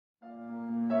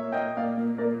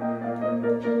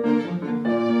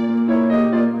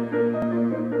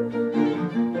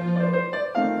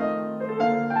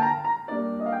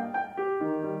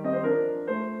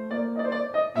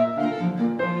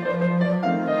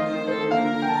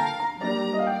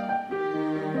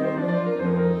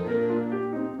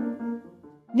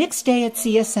Nick's day at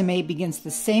CSMA begins the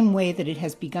same way that it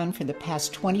has begun for the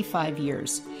past 25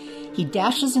 years. He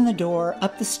dashes in the door,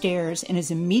 up the stairs, and is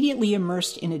immediately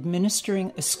immersed in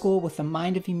administering a school with the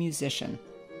mind of a musician.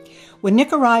 When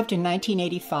Nick arrived in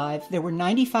 1985, there were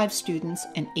 95 students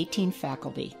and 18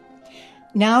 faculty.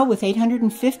 Now, with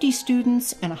 850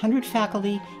 students and 100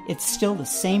 faculty, it's still the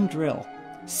same drill.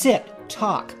 Sit,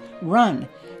 talk, run,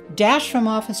 dash from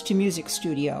office to music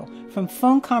studio, from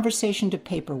phone conversation to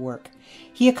paperwork.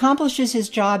 He accomplishes his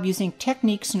job using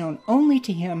techniques known only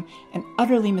to him and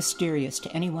utterly mysterious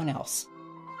to anyone else.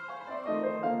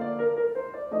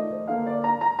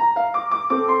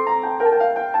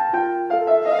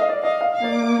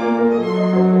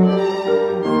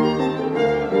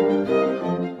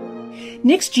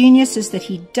 Nick's genius is that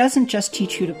he doesn't just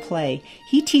teach you to play,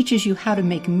 he teaches you how to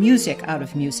make music out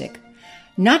of music,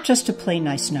 not just to play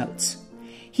nice notes.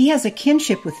 He has a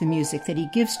kinship with the music that he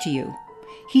gives to you.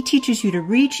 He teaches you to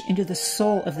reach into the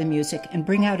soul of the music and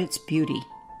bring out its beauty.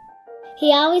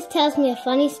 He always tells me a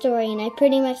funny story, and I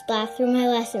pretty much laugh through my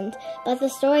lessons, but the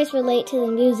stories relate to the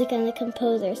music and the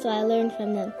composer, so I learn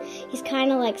from them. He's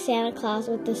kind of like Santa Claus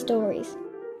with the stories.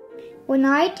 When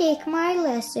I take my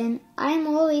lesson, I'm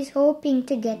always hoping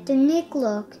to get the Nick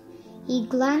look. He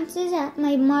glances at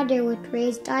my mother with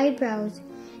raised eyebrows.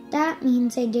 That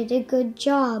means I did a good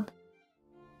job.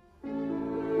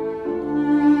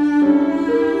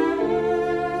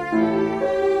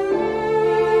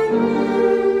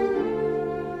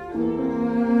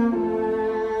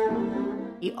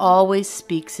 He always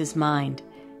speaks his mind.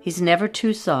 He's never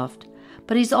too soft,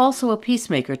 but he's also a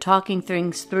peacemaker talking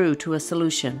things through to a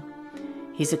solution.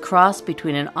 He's a cross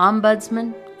between an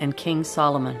ombudsman and King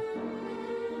Solomon.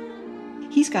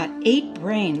 He's got 8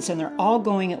 brains and they're all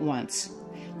going at once.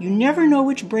 You never know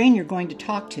which brain you're going to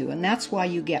talk to, and that's why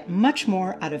you get much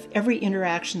more out of every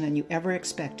interaction than you ever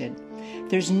expected.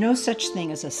 There's no such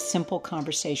thing as a simple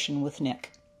conversation with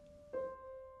Nick.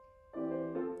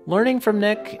 Learning from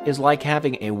Nick is like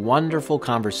having a wonderful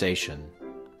conversation.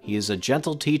 He is a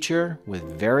gentle teacher with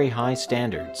very high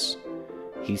standards.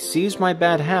 He sees my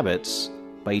bad habits,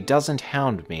 but he doesn't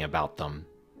hound me about them.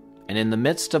 And in the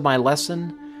midst of my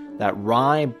lesson, that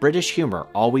wry British humor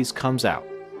always comes out.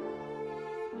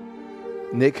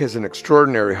 Nick has an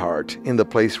extraordinary heart in the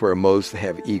place where most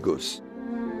have egos.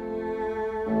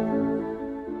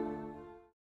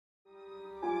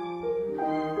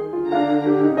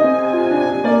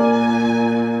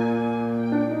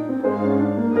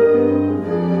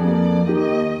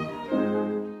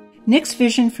 Nick's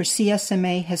vision for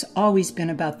CSMA has always been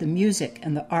about the music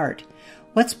and the art,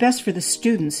 what's best for the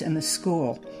students and the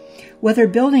school. Whether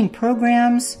building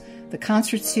programs, the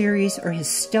concert series, or his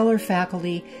stellar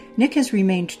faculty, Nick has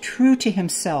remained true to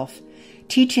himself,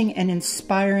 teaching and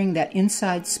inspiring that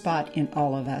inside spot in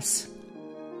all of us.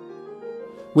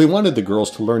 We wanted the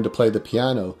girls to learn to play the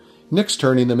piano. Nick's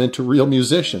turning them into real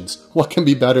musicians. What can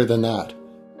be better than that?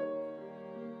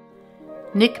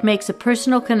 Nick makes a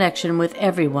personal connection with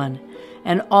everyone,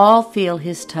 and all feel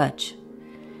his touch.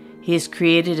 He has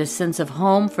created a sense of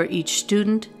home for each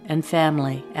student and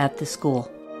family at the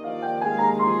school.